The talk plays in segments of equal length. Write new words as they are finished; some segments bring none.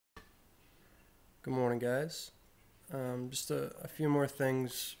Good morning, guys. Just a few more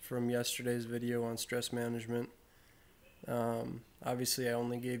things from yesterday's video on stress management. Obviously, I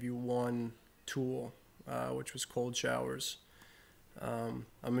only gave you one tool, which was cold showers. I'm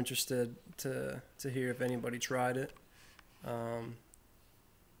interested to hear if anybody tried it. Um,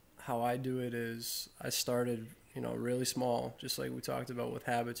 how I do it is I started, really small, just like we talked about with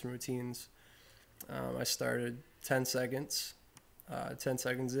habits and routines. I started 10 seconds, 10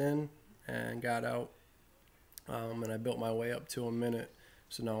 seconds in, and got out. And I built my way up to a minute.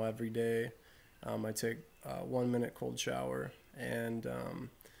 So now every day I take a 1 minute cold shower. And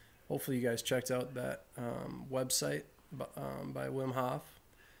hopefully you guys checked out that website by Wim Hof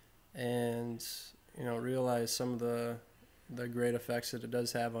and realize some of the great effects that it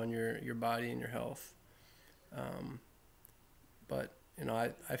does have on your body and your health. Um, but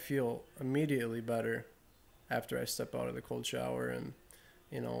I feel immediately better after I step out of the cold shower, and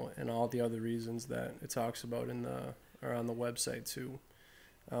all the other reasons that it talks about or on the website too.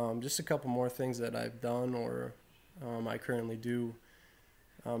 Just a couple more things that I've done or I currently do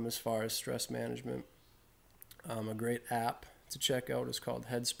as far as stress management. A great app to check out is called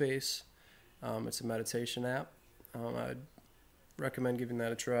Headspace. It's a meditation app. I'd recommend giving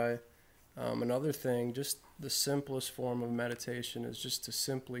that a try. Another thing, just the simplest form of meditation is just to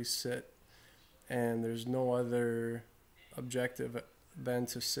simply sit, and there's no other objective than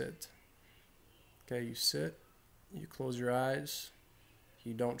to sit. Okay, you sit, you close your eyes,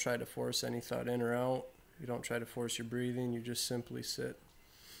 you don't try to force any thought in or out, you don't try to force your breathing, you just simply sit.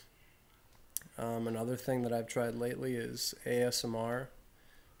 Another thing that I've tried lately is ASMR.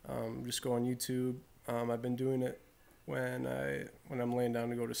 Just go on YouTube. I've been doing it when I'm laying down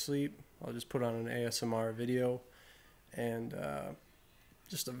to go to sleep. I'll just put on an ASMR video, and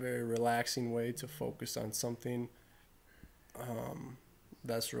just a very relaxing way to focus on something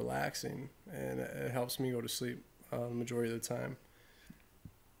that's relaxing, and it helps me go to sleep the majority of the time.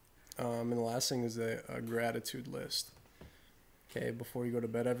 And the last thing is a gratitude list. Okay, before you go to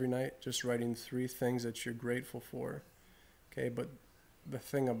bed every night, just writing 3 things that you're grateful for. Okay, but the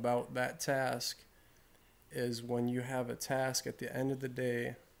thing about that task is when you have a task at the end of the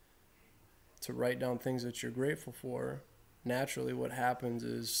day to write down things that you're grateful for, naturally what happens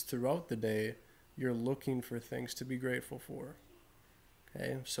is throughout the day, you're looking for things to be grateful for.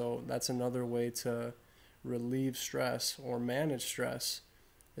 Okay, so that's another way to relieve stress or manage stress,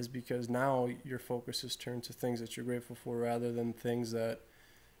 is because now your focus is turned to things that you're grateful for rather than things that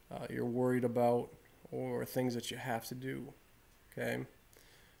you're worried about or things that you have to do. Okay,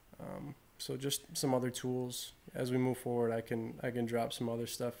 so just some other tools as we move forward. I can drop some other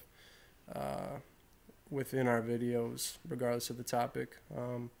stuff within our videos, regardless of the topic,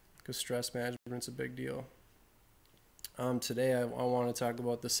 because stress management's a big deal. Today I want to talk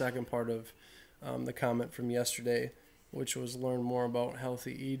about the second part of the comment from yesterday, which was learn more about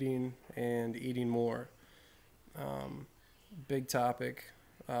healthy eating and eating more. Big topic.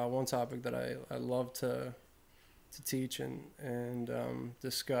 One topic that I love to teach and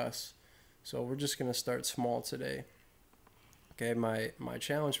discuss. So we're just going to start small today. Okay, my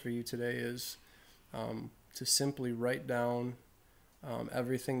challenge for you today is to simply write down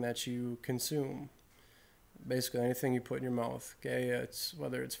everything that you consume. Basically anything you put in your mouth. Okay, it's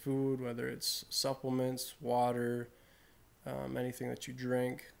whether it's food, whether it's supplements, water, anything that you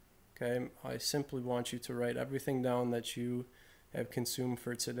drink. Okay, I simply want you to write everything down that you have consumed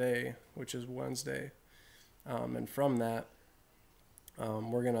for today, which is Wednesday. And from that,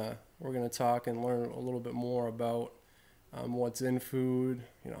 we're gonna talk and learn a little bit more about what's in food.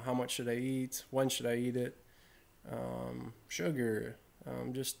 How much should I eat? When should I eat it? Sugar.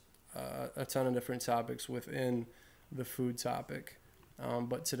 Just a ton of different topics within the food topic.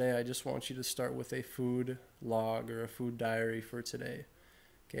 But today I just want you to start with a food log or a food diary for today.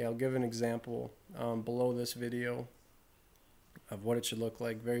 Okay, I'll give an example below this video of what it should look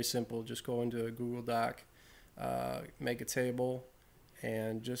like. Very simple. Just go into a Google Doc, make a table,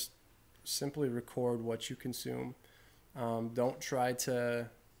 and just simply record what you consume. Don't try to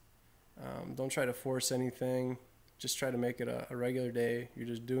force anything. Just try to make it a regular day. You're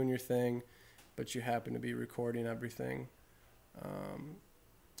just doing your thing, but you happen to be recording everything.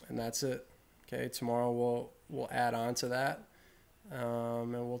 And that's it. Okay, tomorrow we'll add on to that,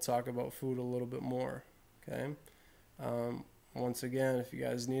 and we'll talk about food a little bit more. Okay. Once again, if you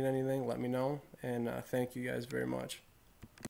guys need anything, let me know, and thank you guys very much.